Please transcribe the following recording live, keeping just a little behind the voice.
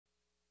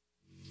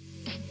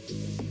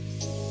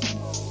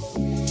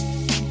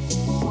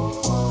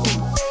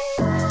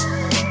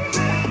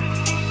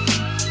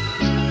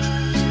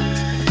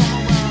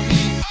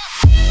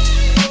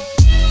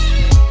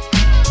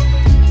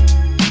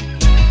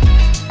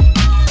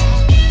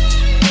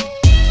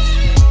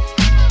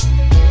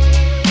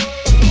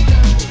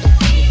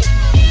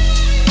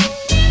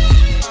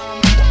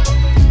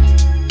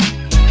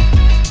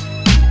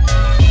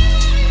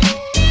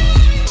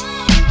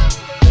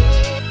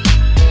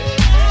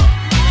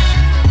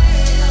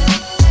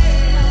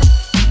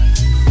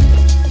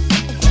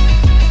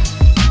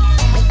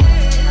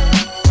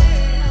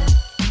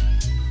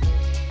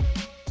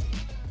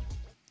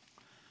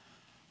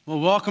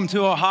welcome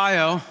to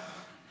Ohio,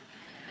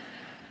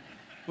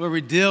 where we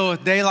deal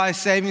with daylight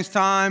savings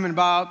time. And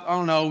about,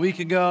 a week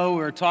ago, we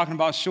were talking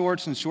about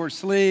shorts and short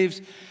sleeves.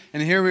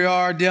 And here we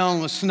are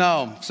dealing with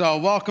snow. So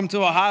welcome to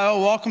Ohio.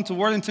 Welcome to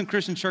Worthington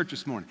Christian Church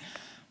this morning.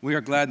 We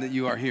are glad that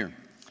you are here.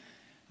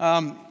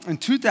 In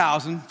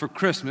 2000, for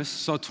Christmas,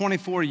 so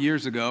 24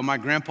 years ago, my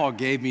grandpa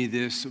gave me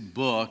this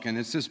book. And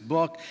it's this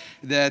book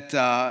that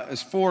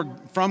is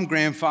from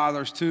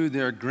grandfathers to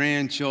their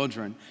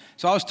grandchildren.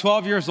 So I was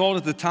 12 years old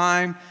at the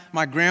time.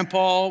 My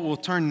grandpa will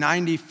turn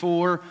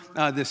 94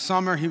 this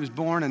summer. He was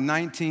born in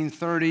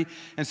 1930.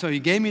 And so he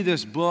gave me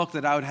this book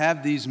that I would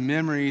have these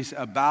memories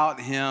about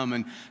him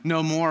and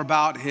know more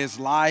about his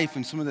life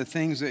and some of the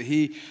things that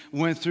he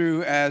went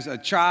through as a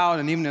child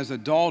and even as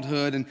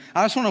adulthood. And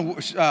I just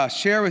want to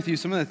share with you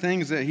some of the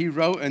things that he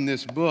wrote in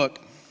this book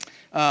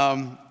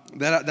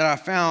that I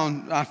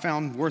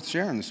found worth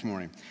sharing this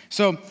morning.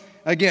 So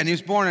again, he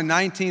was born in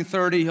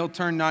 1930. He'll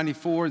turn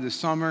 94 this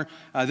summer.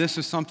 This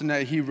is something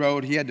that he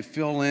wrote. He had to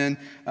fill in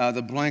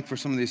the blank for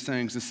some of these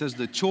things. It says,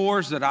 the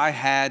chores that I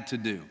had to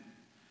do.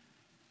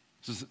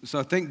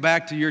 So think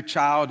back to your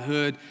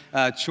childhood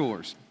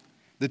chores.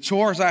 The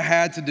chores I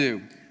had to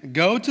do.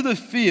 Go to the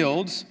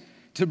fields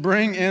to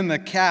bring in the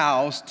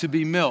cows to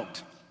be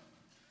milked.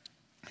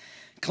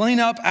 Clean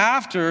up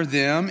after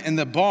them in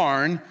the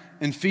barn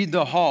and feed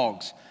the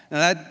hogs. Now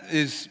that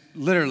is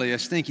literally a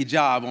stinky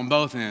job on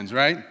both ends,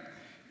 right?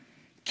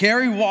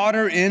 Carry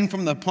water in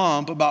from the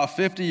pump about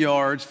 50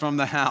 yards from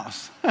the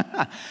house.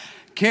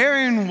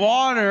 Carrying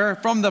water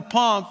from the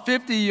pump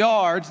 50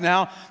 yards.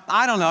 Now,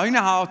 I don't know. You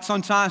know how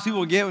sometimes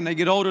people get, when they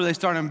get older, they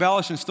start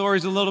embellishing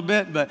stories a little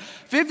bit. But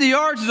 50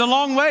 yards is a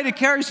long way to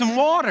carry some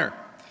water.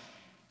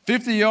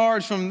 50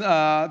 yards from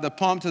the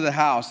pump to the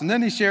house. And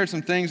then he shared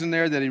some things in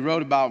there that he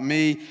wrote about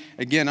me.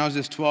 Again, I was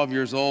just 12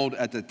 years old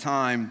at the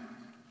time.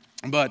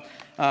 But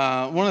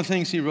one of the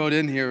things he wrote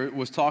in here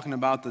was talking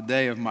about the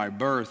day of my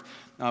birth.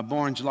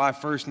 Born July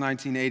 1st,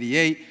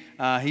 1988.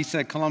 He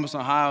said Columbus,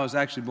 Ohio, was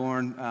actually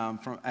born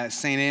at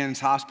St.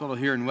 Anne's Hospital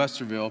here in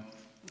Westerville.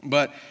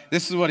 But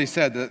this is what he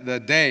said,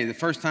 the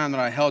first time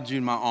that I held you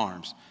in my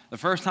arms. The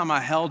first time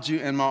I held you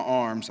in my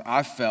arms,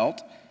 I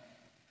felt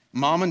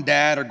Mom and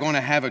Dad are going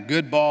to have a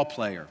good ball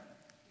player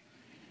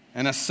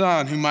and a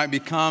son who might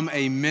become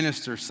a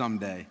minister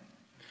someday.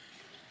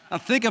 Now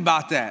think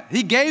about that.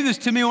 He gave this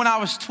to me when I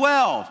was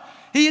 12.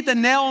 He hit the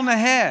nail on the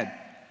head.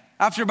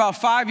 After about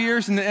 5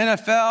 years in the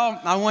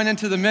NFL, I went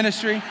into the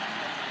ministry.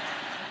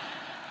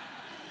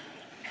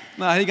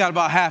 No, he got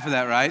about half of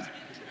that right.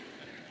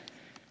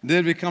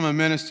 Did become a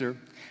minister.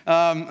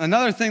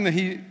 Another thing that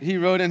he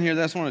wrote in here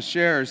that I just want to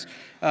share is,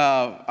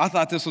 I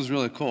thought this was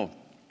really cool.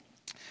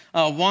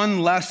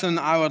 One lesson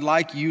I would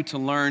like you to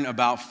learn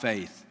about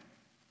faith.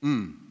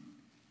 One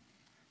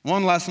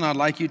lesson I'd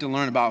like you to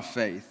learn about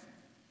faith.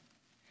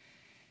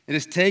 It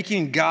is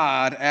taking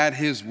God at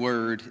His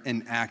word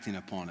and acting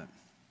upon it.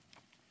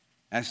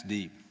 That's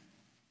deep.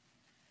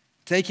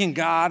 Taking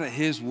God at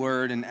His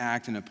word and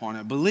acting upon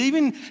it.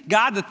 Believing,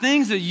 God, the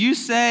things that you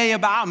say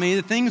about me,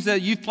 the things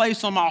that you've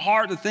placed on my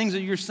heart, the things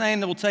that you're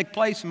saying that will take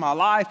place in my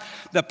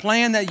life, the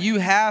plan that you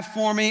have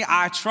for me,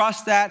 I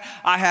trust that,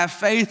 I have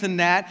faith in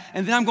that,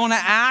 and then I'm going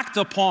to act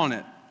upon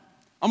it.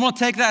 I'm going to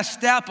take that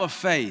step of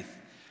faith.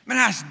 Man,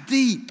 that's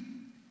deep.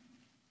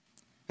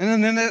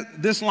 And then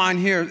this line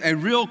here, a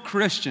real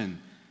Christian.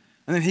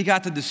 And then he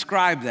got to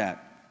describe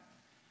that.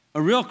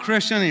 A real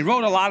Christian, he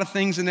wrote a lot of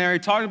things in there. He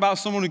talked about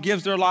someone who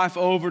gives their life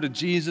over to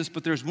Jesus,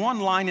 but there's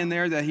one line in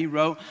there that he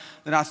wrote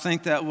that I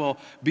think that will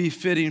be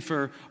fitting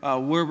for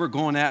where we're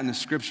going at in the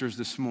scriptures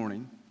this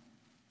morning.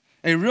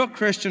 A real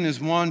Christian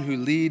is one who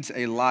leads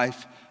a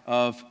life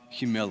of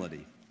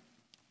humility.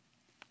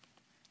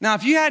 Now,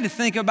 if you had to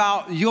think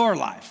about your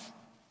life,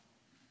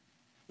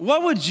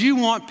 what would you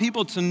want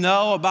people to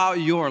know about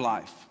your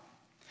life?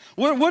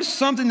 What's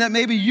something that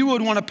maybe you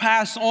would want to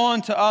pass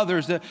on to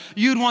others, that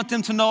you'd want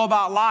them to know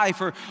about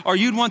life, or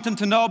you'd want them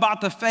to know about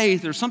the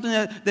faith, or something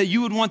that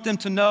you would want them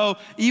to know,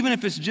 even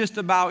if it's just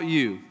about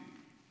you?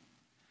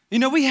 You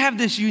know, we have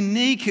this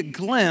unique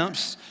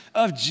glimpse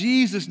of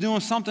Jesus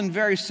doing something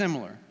very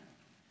similar.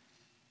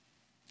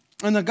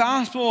 In the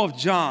Gospel of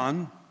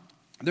John,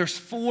 there's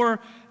four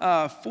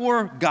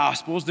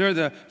Gospels. They're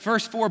the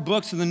first four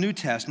books of the New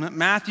Testament,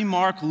 Matthew,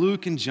 Mark,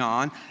 Luke, and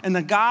John. In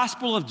the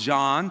Gospel of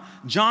John,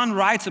 John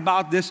writes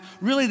about this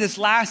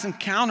last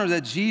encounter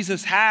that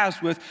Jesus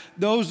has with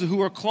those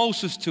who are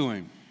closest to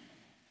him.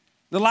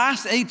 The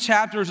last 8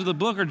 chapters of the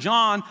book of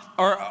John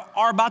are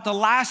about the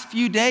last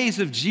few days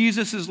of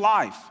Jesus'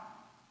 life.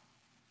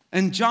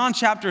 In John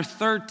chapter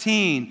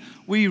 13,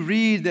 we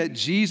read that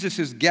Jesus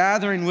is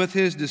gathering with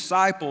his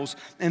disciples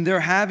and they're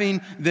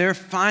having their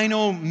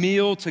final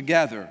meal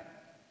together.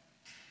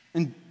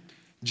 And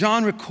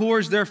John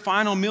records their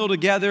final meal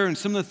together and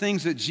some of the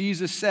things that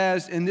Jesus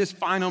says in this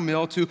final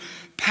meal to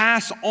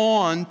pass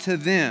on to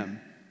them.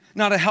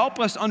 Now, to help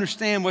us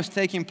understand what's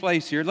taking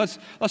place here, let's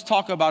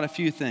talk about a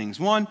few things.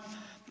 One,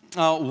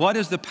 what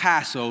is the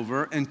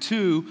Passover? And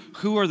two,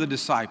 who are the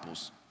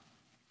disciples?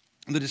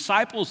 The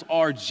disciples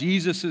are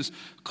Jesus'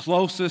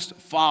 closest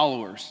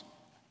followers.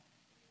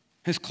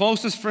 His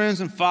closest friends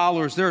and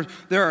followers.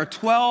 There are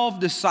 12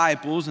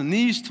 disciples, and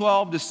these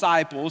 12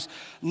 disciples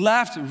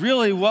left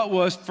really what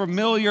was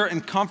familiar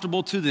and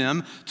comfortable to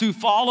them to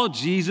follow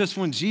Jesus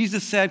when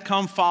Jesus said,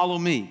 "Come follow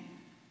me."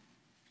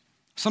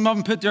 Some of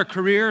them put their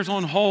careers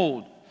on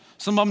hold.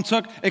 Some of them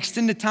took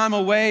extended time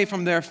away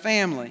from their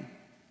family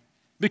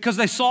because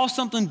they saw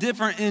something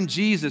different in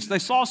Jesus. They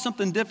saw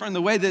something different in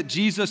the way that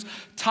Jesus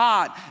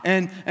taught,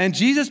 and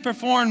Jesus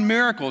performed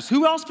miracles.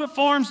 Who else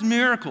performs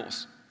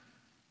miracles?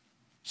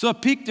 So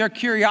it piqued their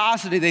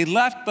curiosity. They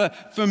left the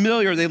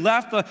familiar, they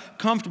left the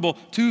comfortable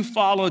to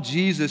follow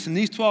Jesus. And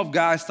these 12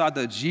 guys thought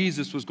that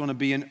Jesus was going to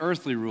be an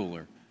earthly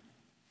ruler.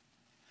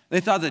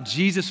 They thought that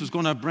Jesus was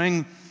going to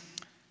bring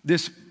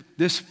this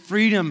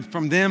freedom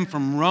from them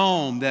from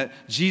Rome, that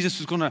Jesus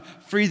was going to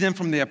free them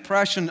from the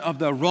oppression of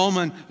the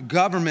Roman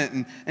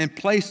government and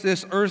place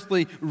this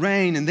earthly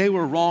reign. And they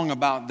were wrong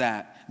about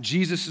that.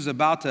 Jesus is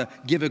about to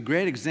give a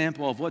great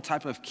example of what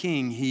type of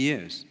king he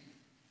is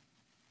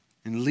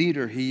and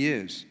leader he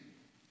is.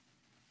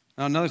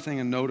 Now, another thing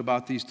to note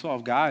about these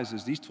 12 guys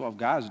is these 12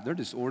 guys, they're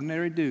just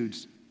ordinary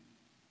dudes.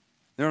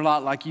 They're a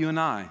lot like you and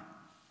I.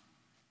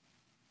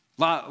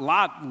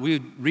 Lot we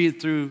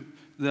read through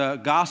the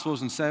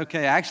Gospels and say,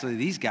 okay, actually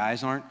these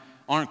guys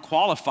aren't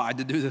qualified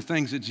to do the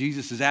things that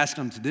Jesus is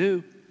asking them to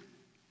do.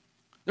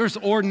 There's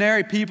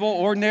ordinary people,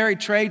 ordinary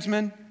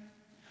tradesmen,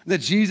 that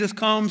Jesus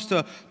comes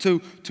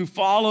to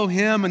follow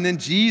him, and then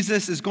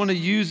Jesus is going to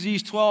use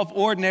these 12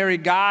 ordinary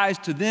guys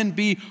to then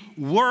be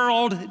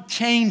world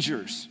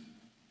changers.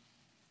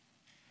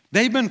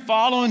 They've been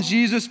following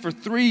Jesus for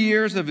 3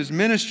 years of his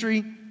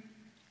ministry.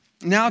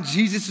 Now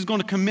Jesus is going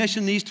to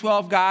commission these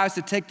 12 guys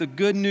to take the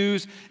good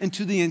news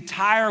into the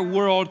entire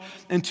world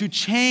and to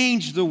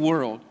change the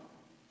world.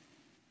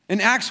 In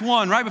Acts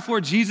 1, right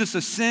before Jesus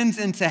ascends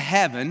into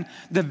heaven,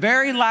 the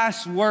very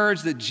last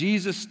words that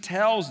Jesus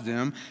tells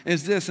them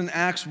is this in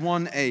Acts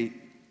 1:8.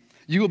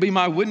 You will be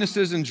my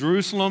witnesses in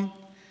Jerusalem,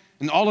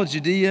 in all of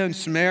Judea and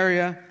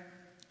Samaria,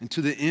 and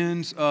to the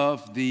ends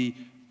of the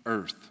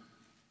earth.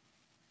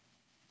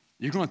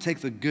 You're going to take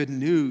the good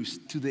news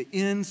to the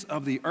ends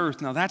of the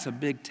earth. Now, that's a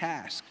big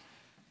task.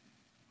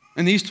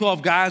 And these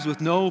 12 guys with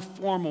no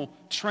formal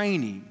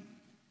training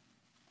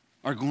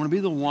are going to be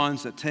the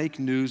ones that take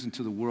news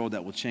into the world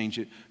that will change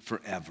it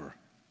forever.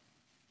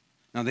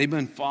 Now, they've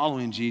been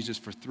following Jesus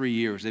for 3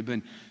 years. They've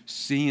been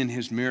seeing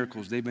his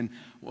miracles. They've been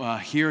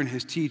hearing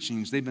his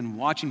teachings. They've been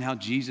watching how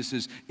Jesus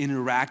has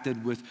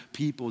interacted with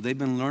people. They've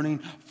been learning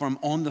from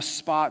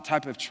on-the-spot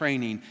type of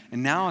training.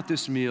 And now at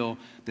this meal,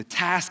 the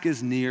task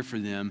is near for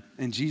them,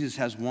 and Jesus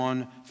has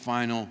one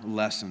final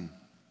lesson.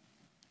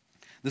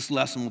 This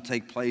lesson will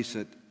take place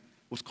at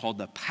what's called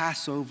the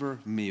Passover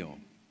meal.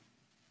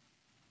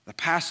 The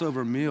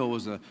Passover meal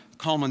was a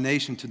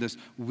culmination to this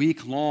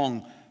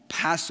week-long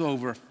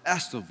Passover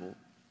festival.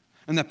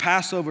 And the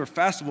Passover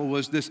festival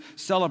was this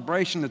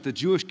celebration that the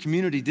Jewish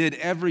community did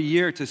every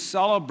year to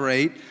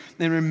celebrate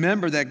and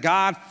remember that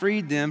God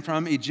freed them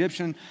from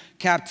Egyptian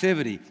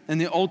captivity. In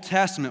the Old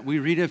Testament, we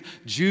read of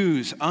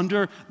Jews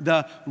under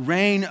the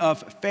reign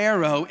of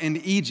Pharaoh in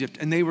Egypt,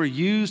 and they were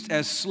used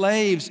as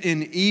slaves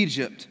in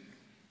Egypt.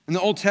 In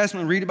the Old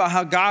Testament, we read about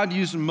how God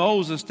used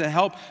Moses to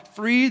help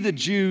free the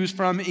Jews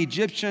from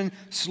Egyptian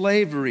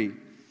slavery.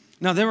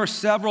 Now, there were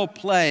several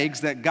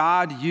plagues that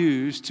God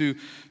used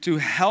to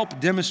help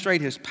demonstrate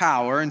his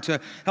power and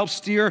to help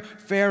steer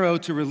Pharaoh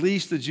to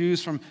release the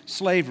Jews from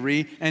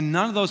slavery, and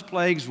none of those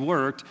plagues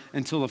worked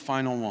until the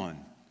final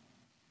one.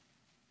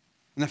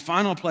 And the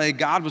final plague,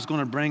 God was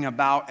going to bring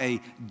about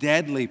a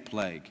deadly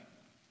plague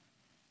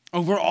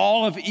over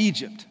all of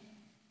Egypt.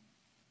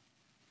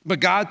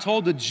 But God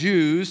told the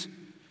Jews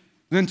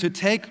then to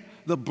take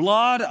the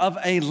blood of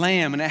a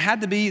lamb, and it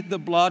had to be the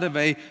blood of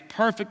a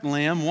perfect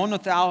lamb, one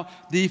without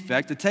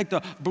defect, to take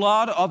the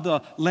blood of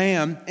the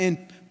lamb and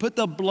put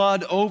the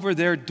blood over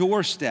their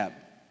doorstep,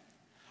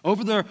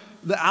 over the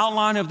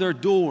outline of their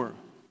door.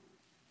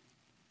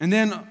 And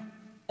then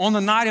on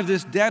the night of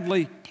this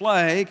deadly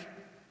plague,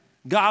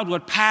 God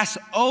would pass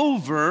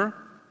over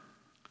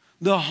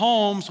the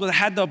homes that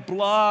had the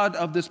blood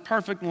of this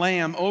perfect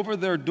lamb over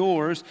their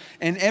doors,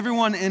 and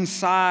everyone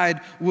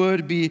inside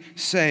would be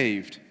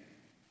saved.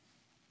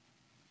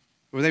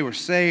 Where they were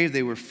saved,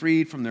 they were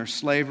freed from their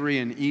slavery,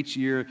 and each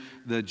year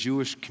the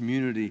Jewish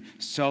community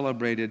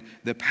celebrated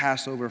the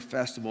Passover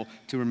festival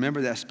to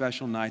remember that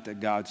special night that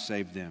God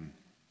saved them.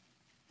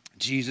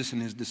 Jesus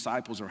and his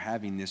disciples are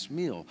having this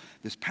meal,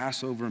 this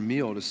Passover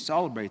meal, to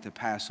celebrate the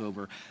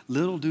Passover.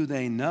 Little do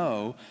they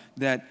know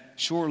that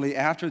shortly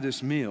after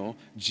this meal,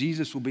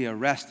 Jesus will be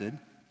arrested,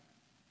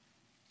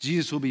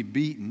 Jesus will be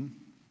beaten,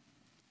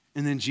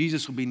 and then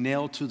Jesus will be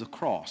nailed to the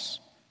cross,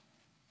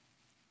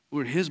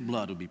 where his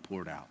blood will be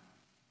poured out.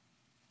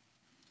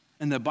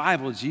 In the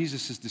Bible,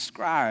 Jesus is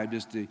described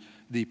as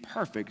the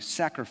perfect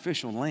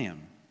sacrificial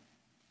lamb.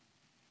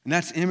 And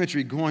that's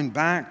imagery going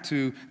back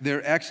to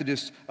their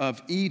exodus of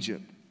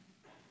Egypt.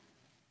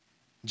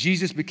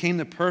 Jesus became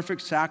the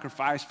perfect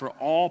sacrifice for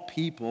all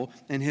people,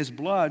 and his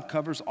blood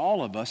covers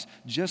all of us,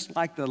 just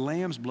like the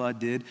lamb's blood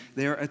did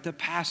there at the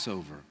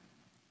Passover.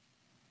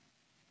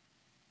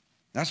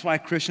 That's why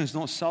Christians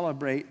don't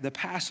celebrate the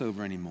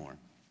Passover anymore.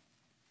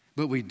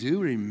 But we do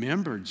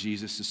remember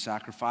Jesus'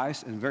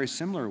 sacrifice in a very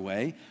similar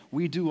way.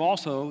 We do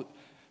also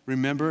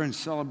remember and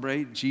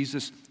celebrate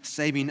Jesus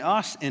saving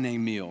us in a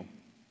meal.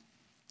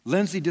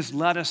 Lindsay just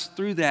led us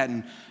through that,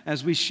 and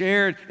as we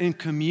shared in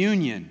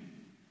communion,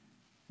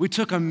 we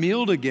took a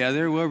meal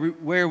together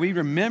where we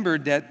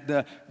remembered that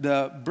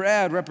the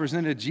bread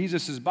represented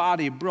Jesus'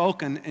 body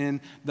broken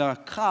and the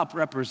cup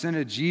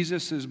represented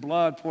Jesus'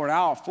 blood poured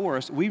out for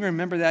us. We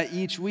remember that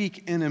each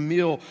week in a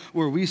meal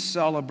where we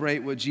celebrate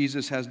what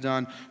Jesus has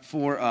done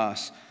for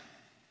us.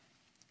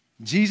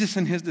 Jesus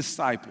and his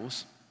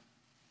disciples,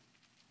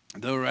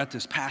 they were at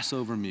this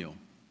Passover meal.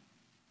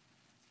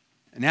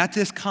 And at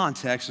this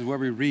context is where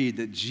we read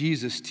that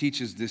Jesus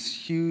teaches this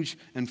huge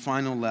and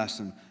final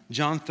lesson.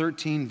 John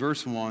 13,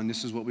 verse 1,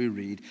 this is what we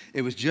read.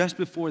 It was just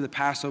before the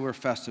Passover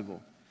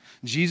festival.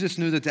 Jesus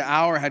knew that the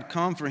hour had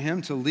come for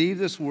him to leave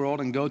this world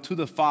and go to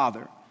the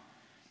Father.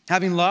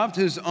 Having loved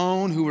his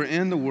own who were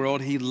in the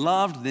world, he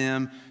loved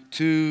them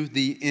to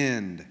the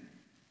end.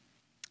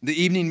 The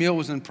evening meal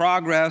was in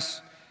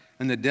progress,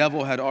 and the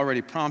devil had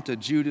already prompted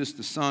Judas,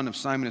 the son of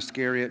Simon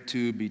Iscariot,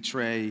 to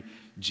betray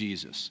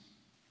Jesus.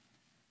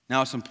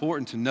 Now, it's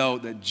important to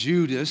note that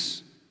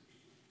Judas,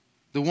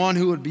 the one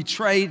who would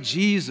betray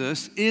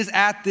Jesus, is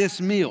at this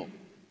meal.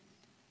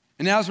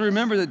 And as we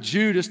remember that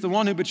Judas, the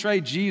one who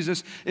betrayed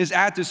Jesus, is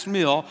at this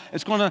meal,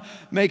 it's going to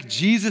make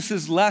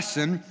Jesus'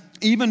 lesson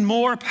even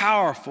more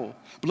powerful.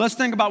 But let's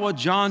think about what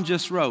John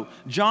just wrote.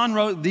 John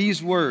wrote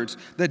these words: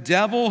 the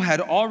devil had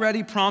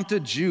already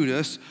prompted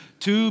Judas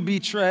to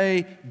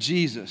betray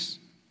Jesus.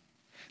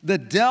 The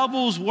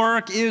devil's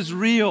work is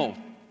real.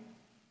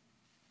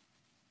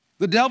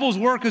 The devil's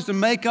work is to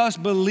make us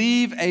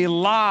believe a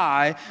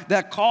lie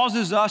that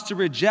causes us to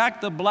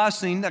reject the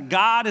blessing that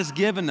God has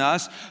given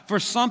us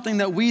for something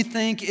that we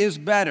think is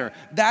better.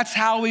 That's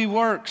how he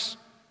works.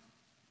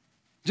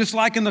 Just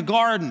like in the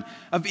Garden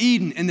of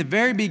Eden, in the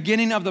very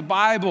beginning of the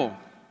Bible,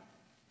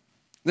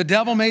 the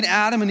devil made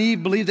Adam and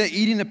Eve believe that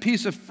eating a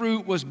piece of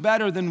fruit was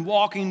better than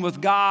walking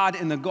with God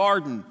in the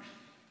garden.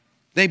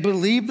 They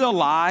believed the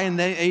lie and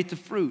they ate the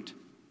fruit.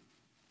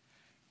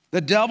 The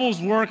devil's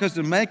work is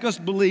to make us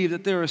believe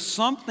that there is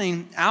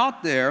something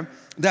out there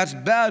that's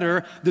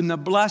better than the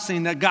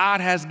blessing that God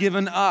has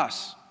given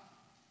us.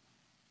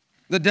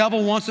 The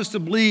devil wants us to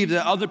believe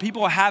that other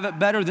people have it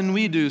better than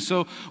we do.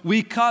 So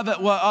we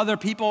covet what other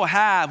people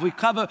have. We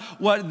covet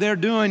what they're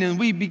doing, and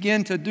we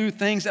begin to do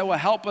things that will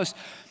help us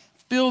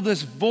fill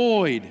this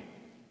void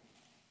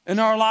in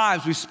our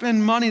lives. We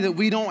spend money that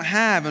we don't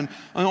have and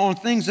on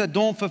things that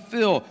don't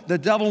fulfill. The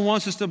devil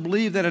wants us to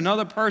believe that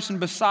another person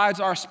besides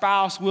our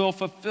spouse will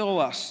fulfill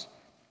us.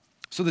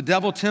 So the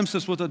devil tempts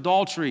us with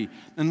adultery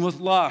and with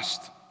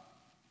lust.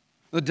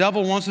 The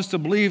devil wants us to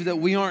believe that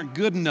we aren't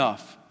good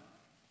enough.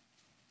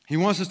 He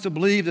wants us to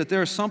believe that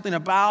there's something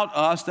about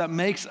us that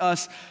makes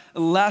us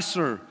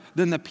lesser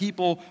than the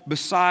people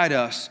beside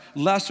us,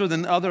 lesser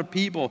than other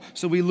people.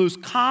 So we lose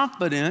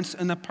confidence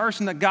in the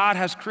person that God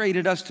has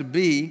created us to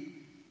be.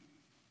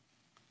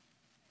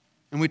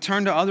 And we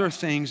turn to other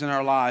things in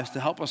our lives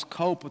to help us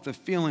cope with the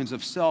feelings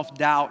of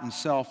self-doubt and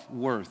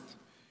self-worth.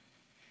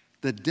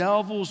 The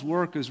devil's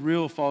work is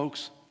real,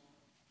 folks.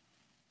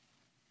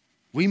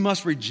 We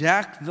must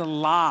reject the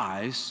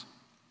lies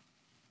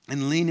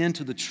and lean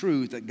into the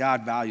truth that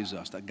God values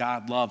us, that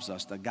God loves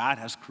us, that God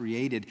has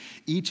created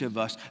each of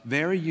us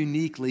very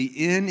uniquely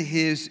in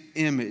his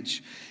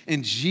image.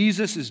 And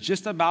Jesus is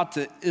just about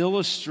to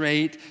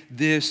illustrate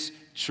this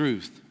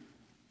truth.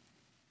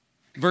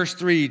 Verse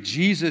 3,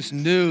 Jesus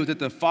knew that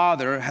the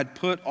Father had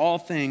put all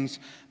things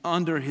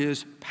under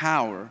his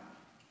power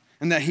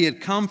and that he had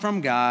come from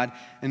God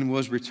and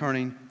was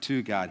returning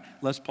to God.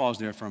 Let's pause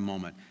there for a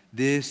moment.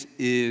 This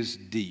is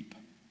deep.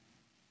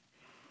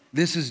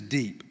 This is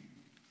deep.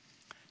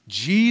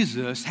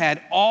 Jesus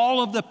had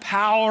all of the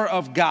power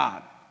of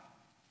God.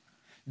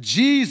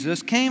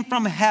 Jesus came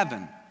from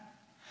heaven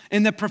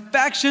in the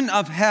perfection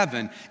of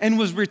heaven and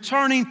was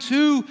returning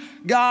to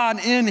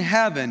God in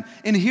heaven.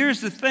 And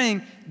here's the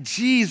thing,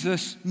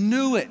 Jesus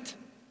knew it.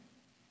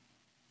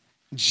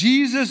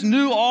 Jesus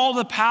knew all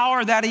the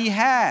power that he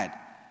had.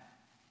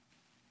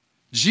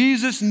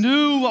 Jesus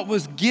knew what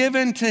was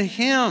given to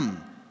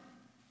him.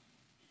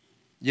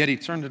 Yet he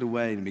turned it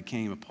away and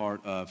became a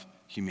part of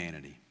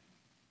humanity.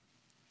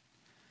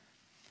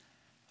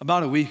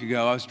 About a week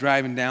ago, I was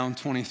driving down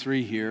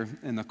 23 here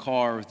in the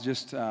car with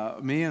just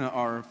me and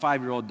our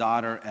 5-year-old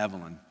daughter,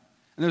 Evelyn.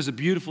 And it was a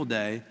beautiful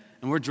day,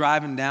 and we're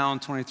driving down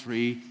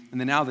 23, and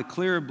then out of the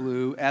clear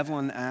blue,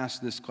 Evelyn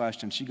asked this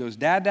question. She goes,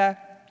 Dad,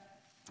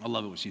 I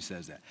love it when she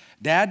says that.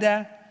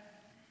 Dad,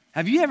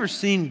 have you ever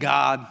seen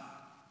God?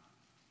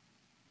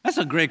 That's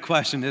a great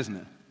question, isn't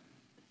it?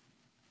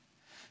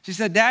 She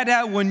said,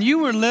 Dad, when you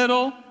were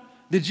little,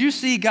 did you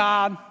see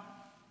God?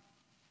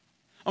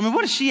 I mean,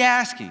 what is she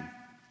asking?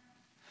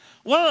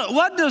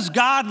 What does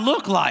God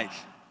look like?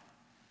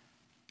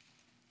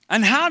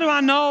 And how do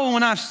I know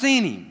when I've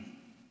seen him?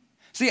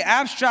 See,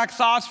 abstract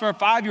thoughts for a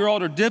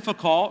 5-year-old are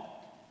difficult.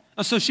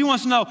 And so she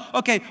wants to know,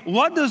 okay,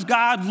 what does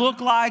God look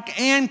like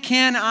and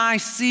can I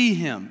see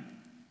him?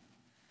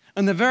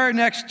 In the very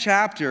next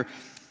chapter,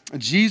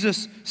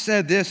 Jesus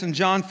said this in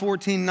John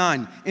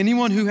 14:9.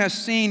 Anyone who has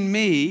seen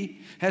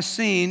me has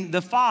seen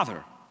the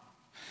Father.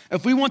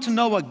 If we want to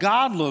know what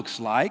God looks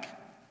like,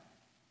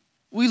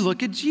 we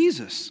look at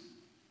Jesus.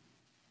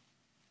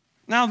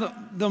 Now,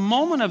 the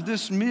moment of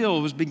this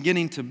meal was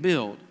beginning to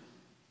build.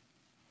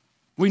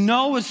 We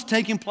know it's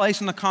taking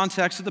place in the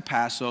context of the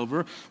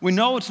Passover. We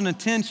know it's an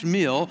intense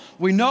meal.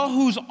 We know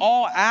who's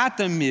all at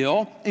the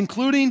meal,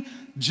 including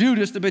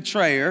Judas, the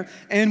betrayer.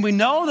 And we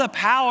know the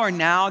power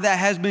now that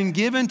has been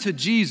given to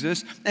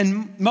Jesus.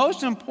 And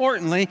most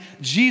importantly,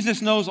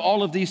 Jesus knows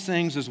all of these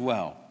things as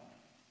well.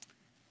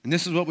 And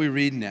this is what we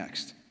read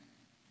next.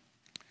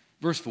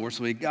 Verse 4,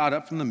 so he got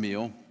up from the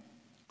meal,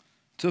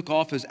 took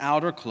off his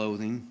outer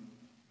clothing,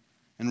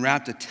 and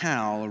wrapped a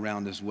towel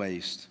around his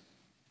waist.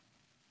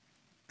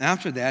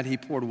 After that, he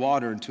poured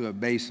water into a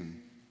basin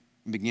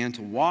and began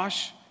to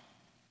wash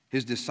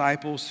his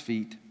disciples'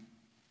 feet,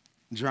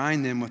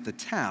 drying them with the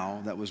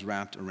towel that was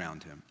wrapped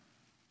around him.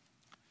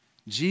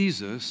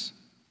 Jesus,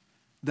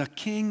 the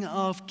King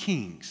of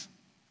Kings,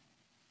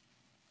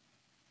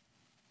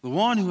 the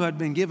one who had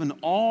been given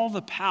all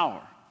the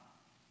power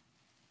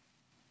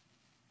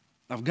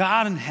of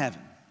God in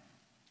heaven,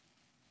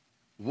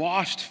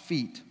 washed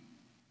feet.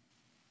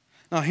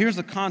 Now, here's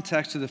the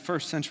context of the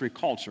first century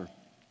culture.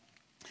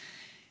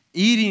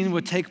 Eating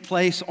would take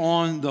place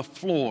on the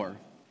floor.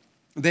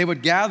 They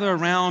would gather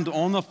around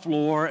on the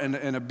floor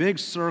in a big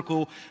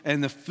circle,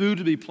 and the food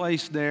would be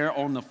placed there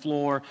on the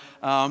floor.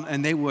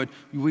 And they would,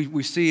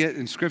 we see it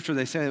in Scripture,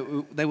 they say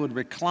they would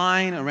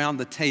recline around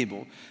the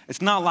table.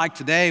 It's not like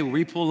today where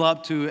we pull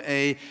up to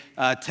a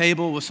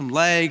table with some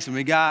legs, and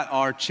we got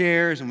our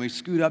chairs, and we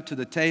scoot up to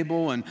the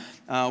table, and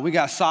we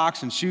got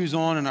socks and shoes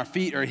on, and our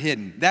feet are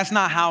hidden. That's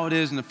not how it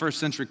is in the first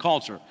century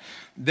culture.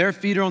 Their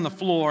feet are on the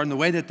floor, and the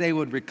way that they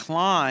would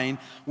recline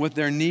with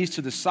their knees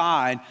to the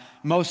side,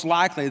 most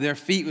likely their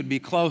feet would be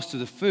close to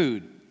the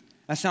food.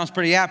 That sounds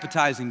pretty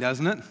appetizing,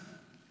 doesn't it?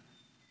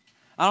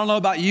 I don't know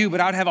about you,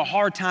 but I'd have a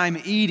hard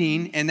time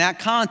eating in that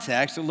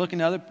context of looking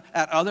at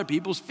other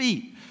people's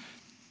feet.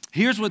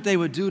 Here's what they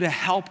would do to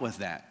help with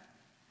that.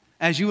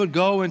 As you would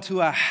go into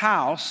a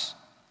house,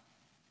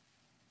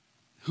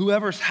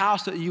 whoever's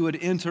house that you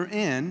would enter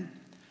in,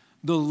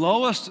 the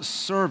lowest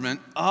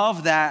servant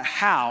of that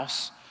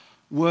house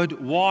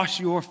would wash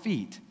your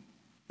feet.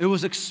 It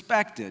was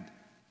expected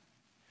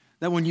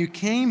that when you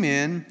came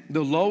in,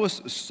 the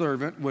lowest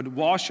servant would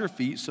wash your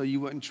feet so you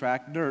wouldn't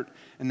track dirt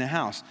in the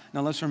house.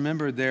 Now let's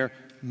remember their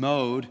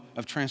mode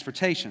of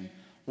transportation.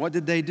 What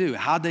did they do?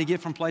 How'd they get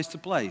from place to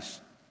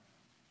place?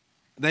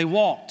 They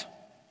walked.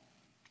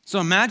 So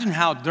imagine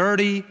how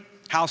dirty,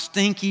 how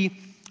stinky,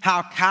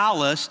 how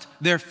calloused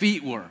their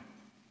feet were.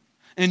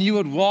 And you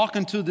would walk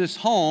into this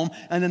home,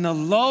 and then the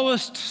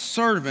lowest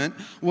servant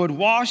would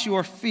wash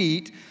your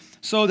feet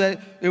so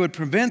that it would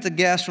prevent the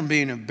guests from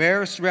being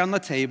embarrassed around the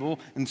table,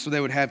 and so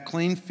they would have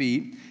clean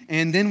feet.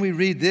 And then we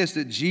read this,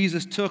 that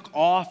Jesus took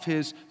off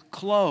his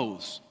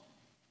clothes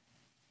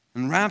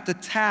and wrapped a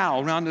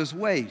towel around his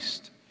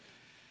waist.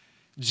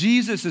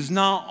 Jesus is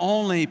not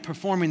only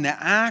performing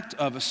the act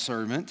of a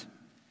servant,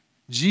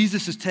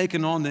 Jesus has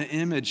taken on the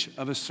image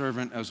of a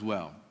servant as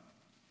well.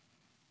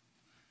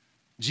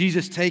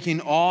 Jesus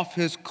taking off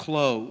his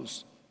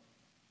clothes,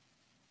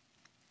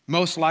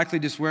 most likely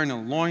just wearing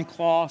a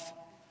loincloth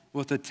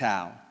with a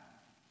towel.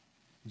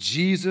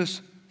 Jesus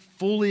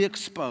fully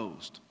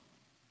exposed.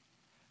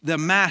 The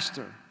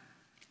master,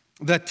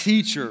 the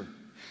teacher,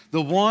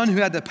 the one who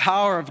had the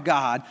power of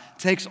God,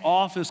 takes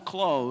off his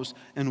clothes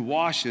and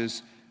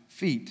washes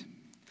feet.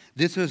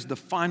 This is the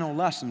final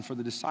lesson for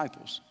the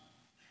disciples,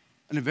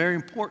 and a very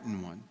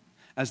important one,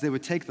 as they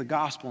would take the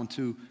gospel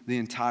into the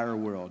entire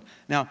world.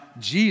 Now,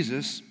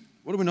 Jesus,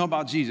 what do we know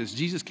about Jesus?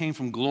 Jesus came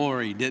from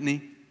glory, didn't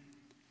he?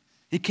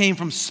 He came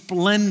from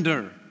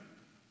splendor.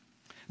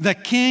 The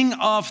King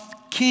of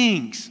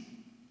Kings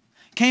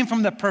came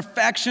from the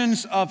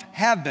perfections of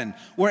heaven,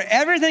 where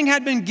everything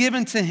had been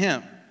given to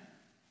him.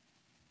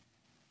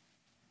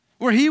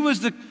 Where he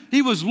was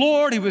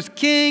Lord, he was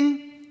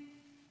King.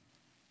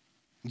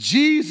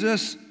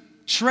 Jesus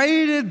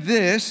traded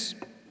this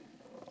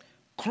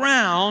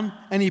crown,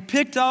 and he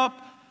picked up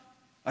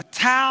a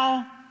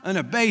towel and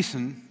a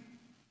basin,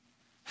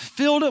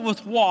 filled it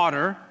with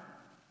water,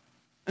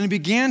 and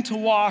began to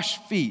wash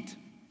feet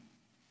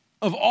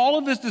of all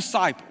of his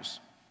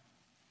disciples,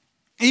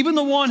 even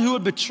the one who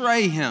would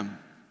betray him,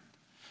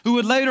 who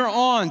would later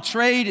on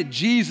trade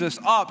Jesus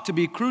up to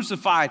be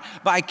crucified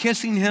by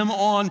kissing him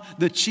on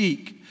the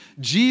cheek.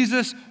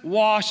 Jesus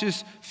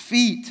washes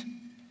feet.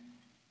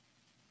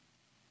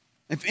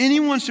 If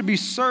anyone should be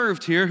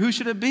served here, who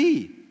should it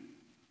be?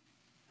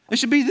 It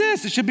should be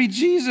this. It should be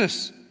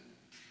Jesus.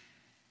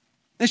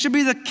 It should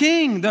be the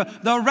king,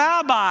 the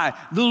rabbi,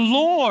 the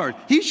Lord.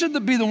 He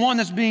should be the one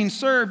that's being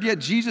served, yet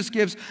Jesus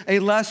gives a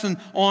lesson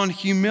on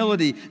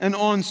humility and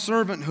on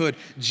servanthood.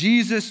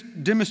 Jesus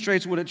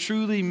demonstrates what it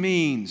truly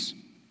means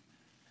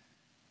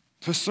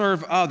to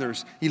serve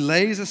others. He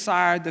lays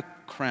aside the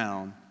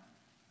crown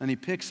and he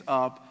picks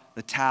up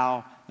the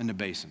towel and the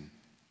basin.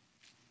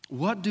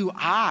 What do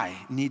I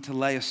need to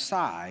lay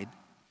aside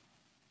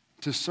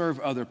to serve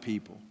other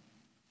people?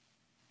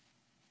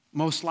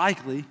 Most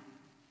likely,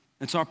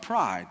 it's our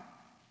pride.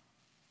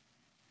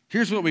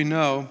 Here's what we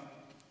know.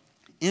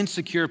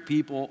 Insecure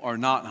people are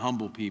not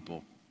humble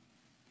people.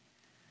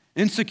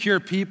 Insecure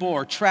people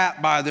are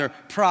trapped by their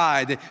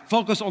pride. They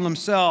focus on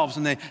themselves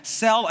and they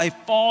sell a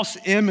false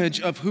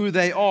image of who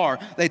they are.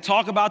 They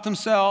talk about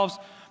themselves.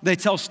 They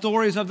tell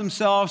stories of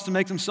themselves to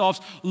make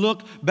themselves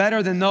look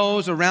better than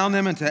those around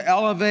them and to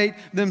elevate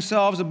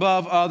themselves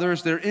above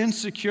others. They're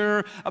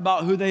insecure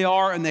about who they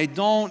are and they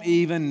don't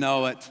even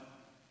know it.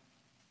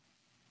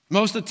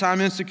 Most of the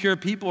time, insecure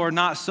people are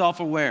not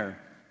self-aware.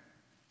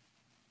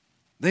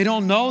 They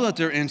don't know that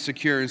they're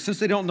insecure. And since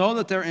they don't know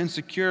that they're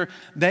insecure,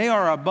 they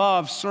are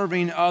above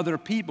serving other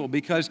people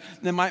because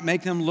they might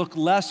make them look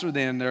lesser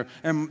than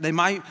and they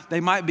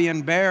might be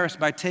embarrassed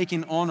by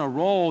taking on a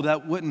role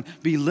that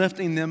wouldn't be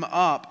lifting them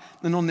up.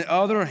 And on the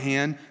other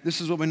hand,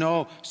 this is what we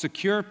know,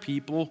 secure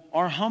people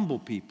are humble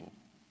people.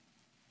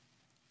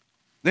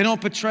 They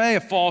don't portray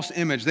a false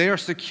image. They are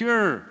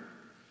secure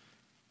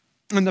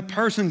and the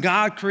person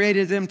God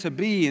created them to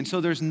be. And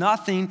so there's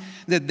nothing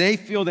that they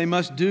feel they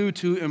must do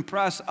to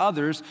impress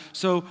others,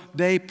 so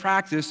they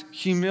practice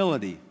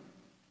humility.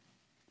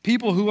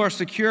 People who are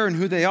secure in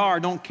who they are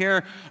don't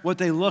care what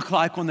they look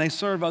like when they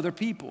serve other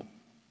people.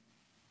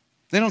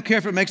 They don't care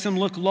if it makes them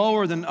look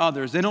lower than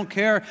others. They don't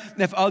care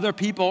if other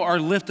people are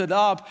lifted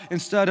up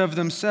instead of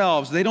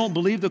themselves. They don't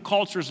believe the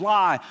culture's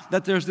lie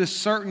that there's this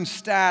certain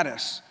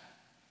status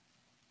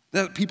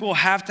that people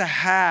have to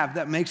have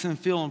that makes them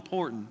feel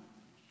important.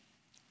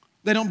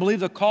 They don't believe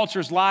the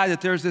culture's lie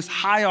that there's this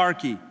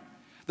hierarchy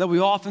that we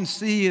often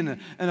see in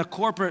a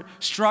corporate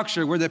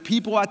structure where the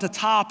people at the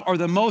top are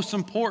the most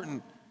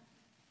important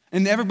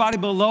and everybody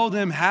below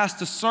them has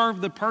to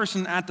serve the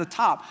person at the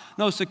top.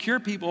 No, secure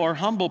people are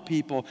humble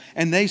people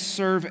and they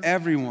serve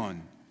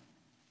everyone.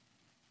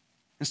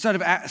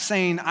 Instead of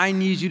saying, I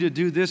need you to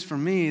do this for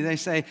me, they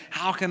say,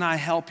 how can I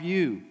help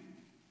you?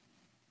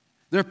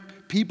 They're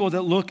people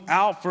that look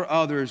out for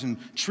others and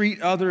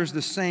treat others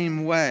the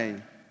same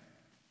way.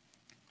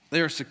 They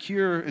are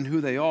secure in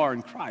who they are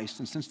in Christ,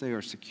 and since they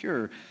are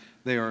secure,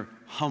 they are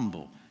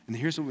humble. And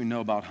here's what we know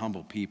about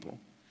humble people.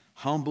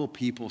 Humble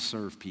people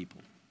serve people.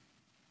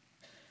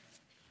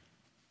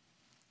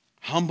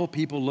 Humble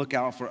people look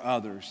out for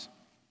others.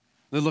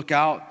 They look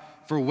out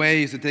for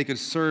ways that they could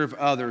serve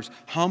others.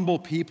 Humble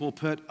people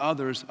put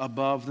others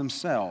above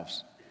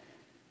themselves.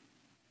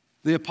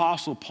 The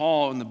Apostle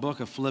Paul in the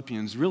book of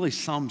Philippians really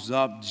sums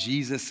up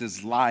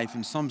Jesus' life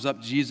and sums up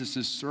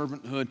Jesus'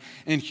 servanthood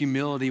and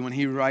humility when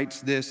he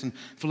writes this in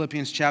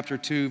Philippians chapter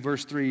 2,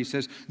 verse 3. He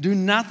says, do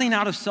nothing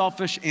out of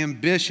selfish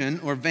ambition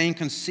or vain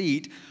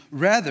conceit.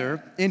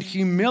 Rather, in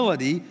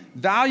humility,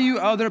 value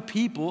other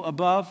people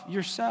above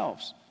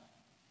yourselves.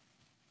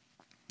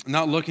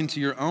 Not looking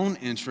to your own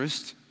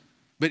interest,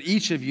 but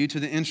each of you to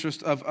the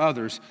interest of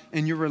others.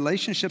 In your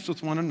relationships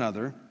with one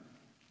another,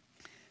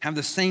 have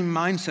the same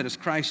mindset as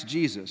Christ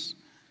Jesus,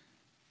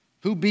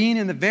 who being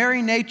in the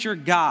very nature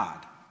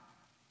God,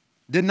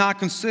 did not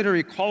consider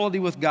equality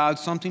with God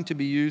something to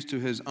be used to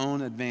his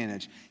own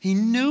advantage. He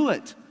knew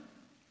it.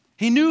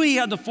 He knew he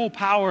had the full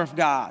power of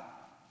God,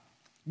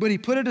 but he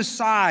put it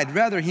aside.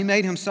 Rather, he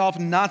made himself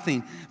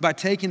nothing by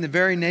taking the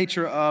very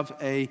nature of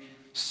a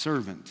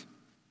servant.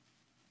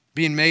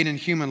 Being made in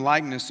human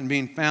likeness and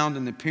being found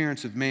in the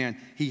appearance of man,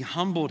 he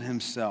humbled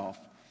himself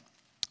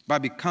by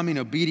becoming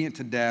obedient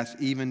to death,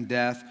 even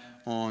death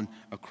on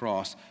a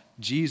cross.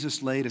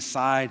 Jesus laid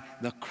aside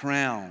the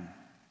crown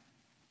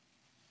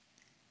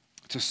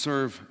to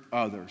serve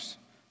others.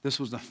 This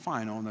was the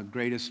final and the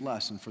greatest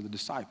lesson for the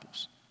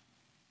disciples.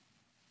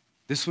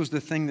 This was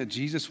the thing that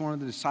Jesus wanted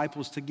the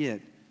disciples to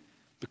get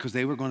because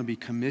they were going to be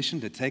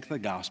commissioned to take the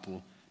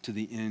gospel to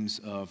the ends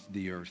of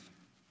the earth.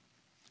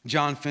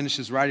 John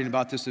finishes writing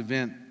about this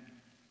event.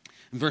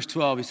 In verse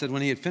 12, he said,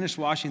 when he had finished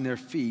washing their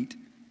feet,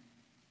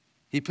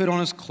 he put on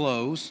his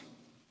clothes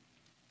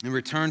and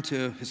returned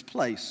to his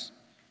place.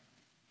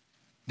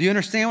 Do you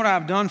understand what I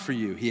have done for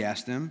you? He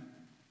asked them.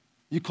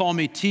 You call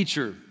me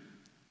teacher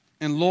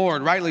and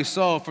Lord, rightly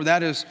so, for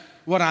that is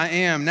what I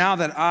am. Now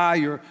that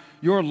I,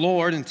 your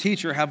Lord and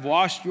teacher, have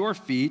washed your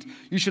feet,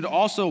 you should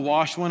also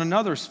wash one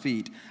another's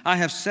feet. I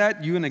have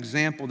set you an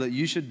example that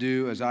you should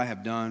do as I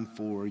have done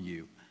for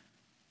you.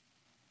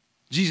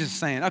 Jesus is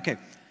saying, okay,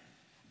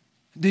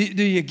 do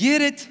you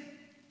get it?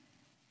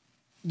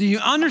 Do you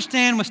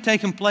understand what's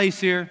taking place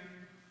here?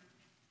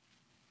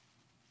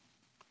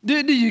 Do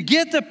you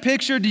get the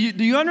picture? Do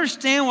you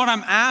understand what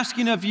I'm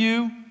asking of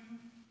you?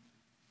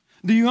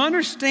 Do you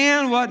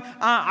understand what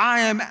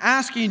I am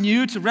asking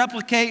you to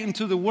replicate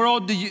into the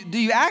world? Do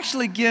you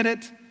actually get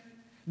it?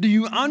 Do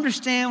you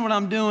understand what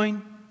I'm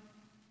doing?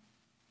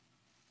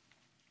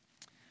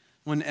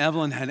 When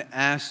Evelyn had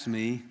asked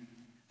me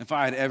if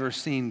I had ever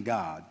seen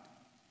God,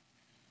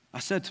 I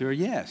said to her,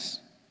 yes.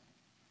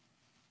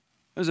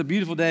 It was a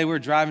beautiful day. We were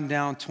driving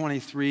down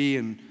 23,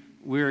 and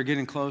we were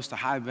getting close to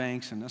High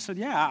Banks. And I said,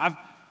 yeah,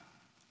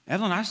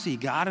 Evelyn, I see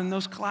God in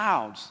those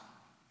clouds.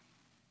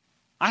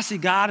 I see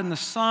God in the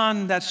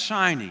sun that's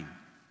shining.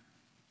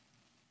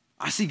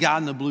 I see God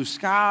in the blue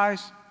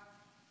skies.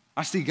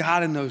 I see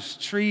God in those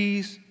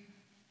trees.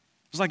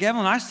 It's like,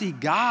 Evelyn, I see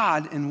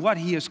God in what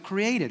he has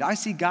created. I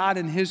see God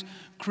in his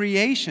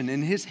creation,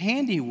 in his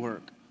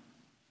handiwork.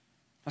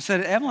 I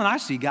said, Evelyn, I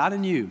see God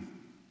in you.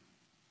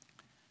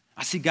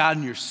 I see God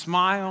in your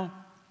smile.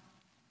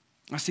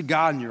 I see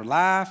God in your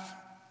laugh.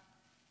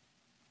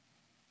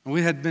 And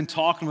we had been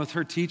talking with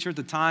her teacher at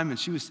the time, and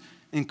she was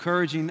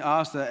encouraging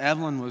us that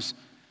Evelyn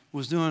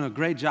was doing a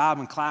great job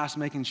in class,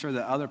 making sure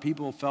that other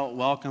people felt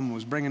welcome,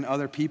 was bringing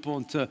other people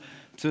into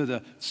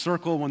the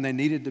circle when they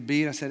needed to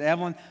be. And I said,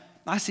 Evelyn,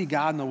 I see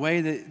God in the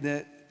way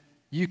that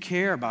you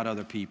care about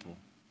other people,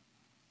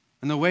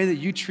 and the way that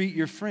you treat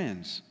your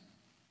friends,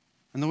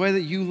 and the way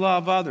that you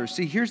love others.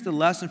 See, here's the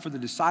lesson for the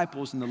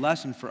disciples and the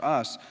lesson for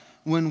us.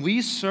 When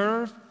we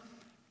serve,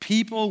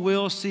 people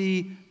will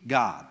see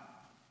God.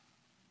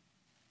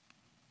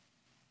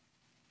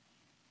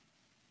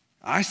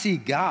 I see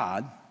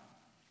God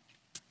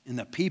in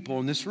the people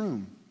in this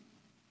room.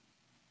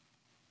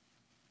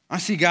 I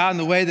see God in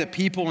the way that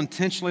people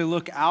intentionally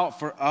look out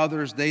for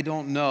others they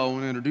don't know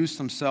and introduce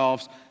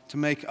themselves to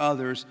make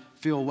others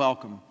feel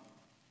welcome.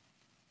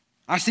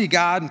 I see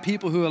God in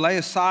people who lay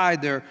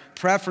aside their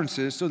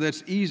preferences so that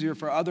it's easier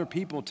for other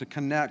people to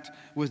connect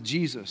with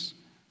Jesus.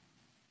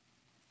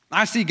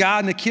 I see God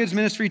in the kids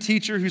ministry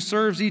teacher who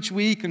serves each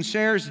week and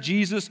shares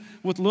Jesus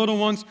with little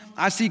ones.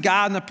 I see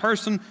God in the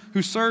person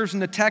who serves in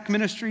the tech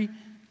ministry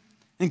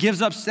and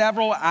gives up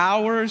several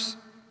hours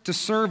to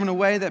serve in a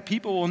way that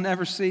people will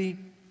never see.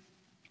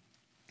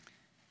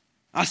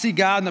 I see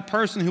God in the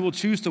person who will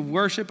choose to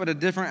worship at a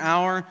different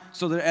hour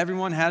so that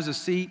everyone has a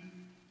seat.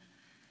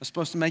 That's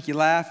supposed to make you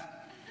laugh.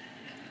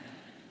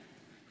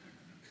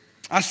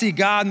 I see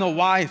God in the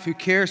wife who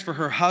cares for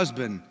her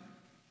husband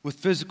with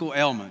physical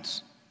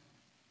ailments.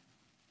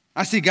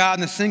 I see God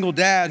in the single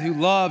dad who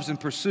loves and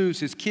pursues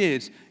his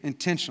kids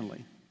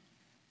intentionally.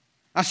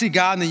 I see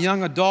God in the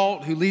young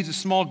adult who leads a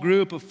small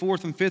group of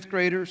 4th and 5th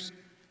graders.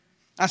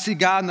 I see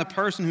God in the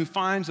person who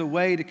finds a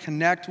way to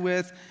connect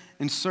with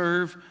and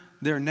serve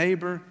their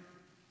neighbor.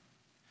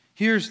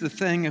 Here's the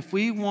thing, if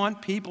we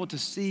want people to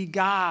see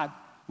God,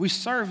 we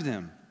serve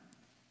them.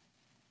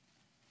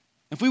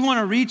 If we want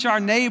to reach our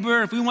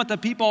neighbor, if we want the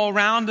people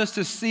around us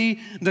to see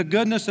the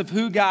goodness of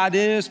who God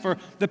is, for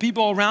the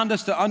people around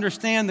us to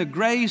understand the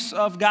grace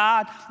of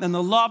God and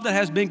the love that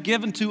has been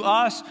given to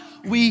us,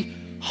 we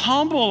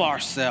humble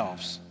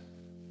ourselves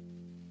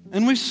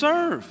and we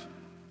serve.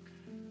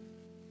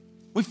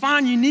 We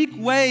find unique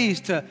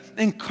ways to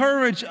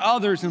encourage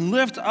others and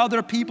lift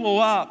other people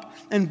up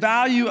and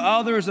value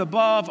others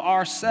above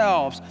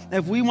ourselves.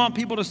 If we want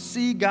people to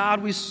see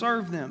God, we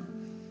serve them.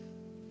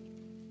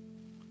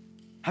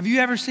 Have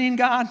you ever seen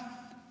God?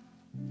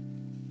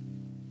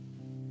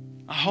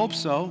 I hope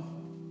so,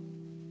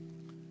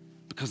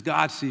 because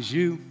God sees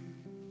you.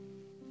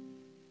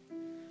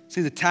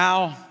 See, the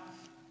towel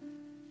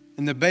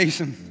in the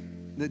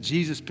basin that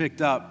Jesus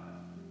picked up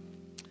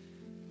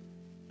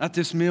at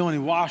this meal and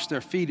he washed their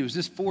feet, it was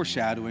just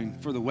foreshadowing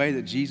for the way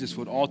that Jesus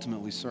would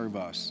ultimately serve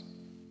us.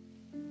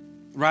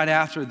 Right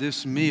after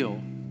this meal,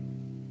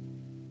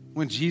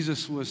 when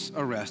Jesus was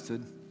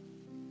arrested,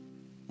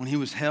 when he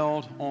was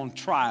held on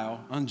trial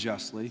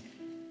unjustly,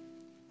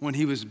 when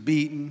he was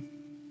beaten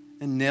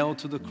and nailed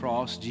to the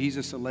cross,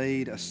 Jesus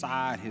laid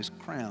aside his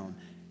crown,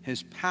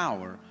 his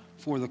power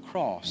for the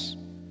cross,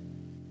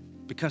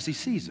 because he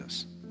sees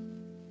us,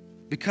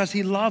 because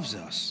he loves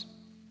us,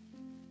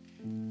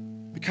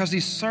 because he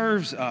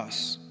serves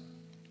us.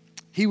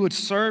 He would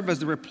serve as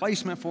the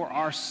replacement for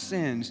our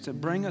sins to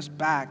bring us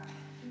back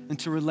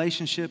into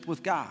relationship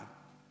with God.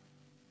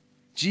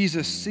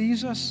 Jesus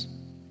sees us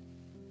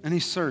and he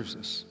serves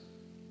us.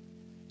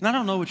 And I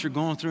don't know what you're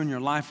going through in your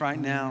life right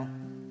now.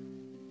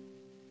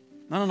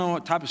 I don't know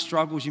what type of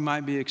struggles you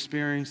might be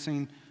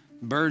experiencing,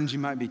 burdens you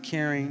might be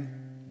carrying,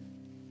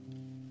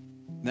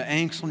 the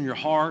angst on your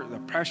heart, the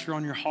pressure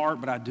on your heart,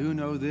 but I do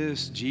know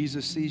this: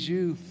 Jesus sees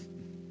you.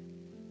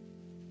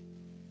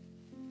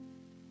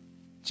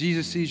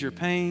 Jesus sees your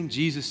pain.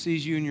 Jesus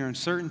sees you in your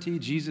uncertainty.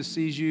 Jesus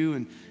sees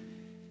you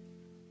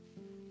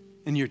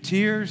in your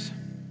tears.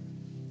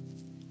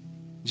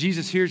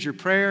 Jesus hears your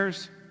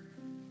prayers.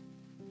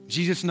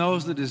 Jesus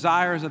knows the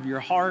desires of your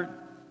heart.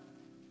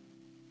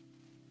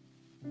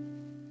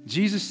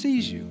 Jesus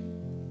sees you.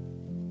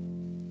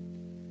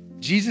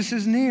 Jesus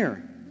is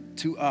near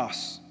to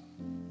us.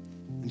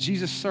 And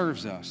Jesus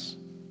serves us.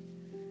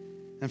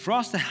 And for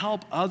us to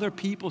help other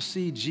people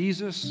see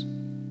Jesus,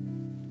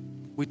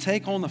 we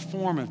take on the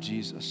form of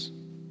Jesus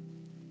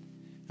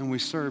and we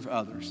serve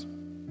others.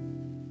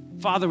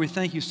 Father, we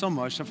thank you so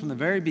much that from the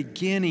very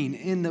beginning,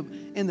 in the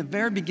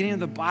very beginning of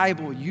the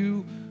Bible,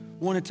 you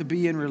wanted to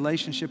be in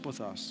relationship with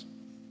us.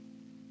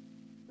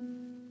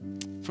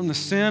 From the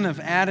sin of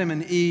Adam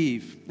and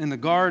Eve in the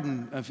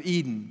Garden of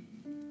Eden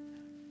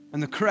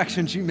and the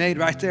corrections you made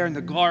right there in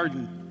the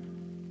garden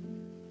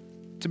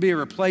to be a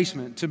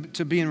replacement,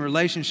 to be in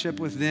relationship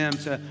with them,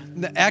 to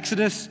the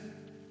Exodus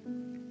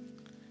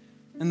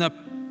and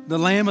the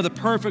Lamb of the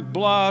perfect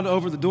blood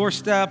over the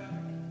doorstep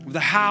of the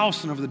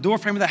house and over the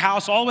doorframe of the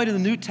house, all the way to the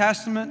New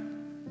Testament,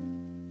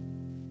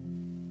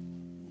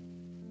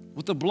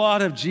 with the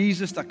blood of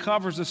Jesus that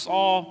covers us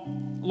all.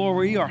 Lord,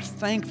 we are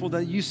thankful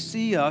that you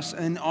see us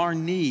in our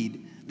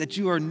need, that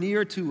you are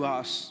near to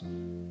us.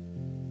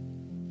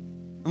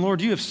 And Lord,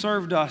 you have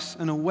served us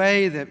in a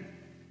way that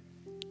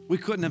we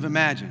couldn't have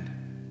imagined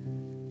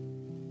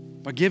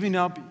by giving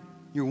up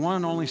your one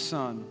and only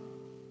Son,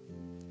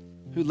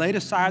 who laid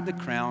aside the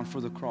crown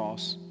for the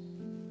cross.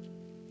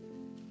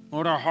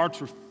 Lord, our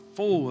hearts are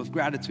full of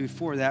gratitude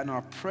for that, and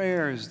our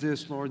prayer is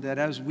this, Lord, that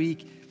as we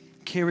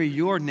carry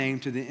your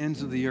name to the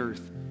ends of the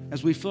earth,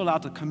 as we fill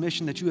out the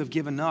commission that you have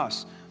given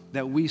us,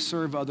 that we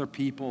serve other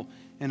people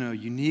in a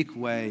unique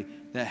way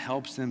that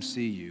helps them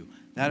see you.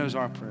 That is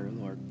our prayer,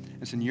 Lord.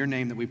 It's in your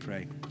name that we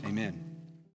pray. Amen.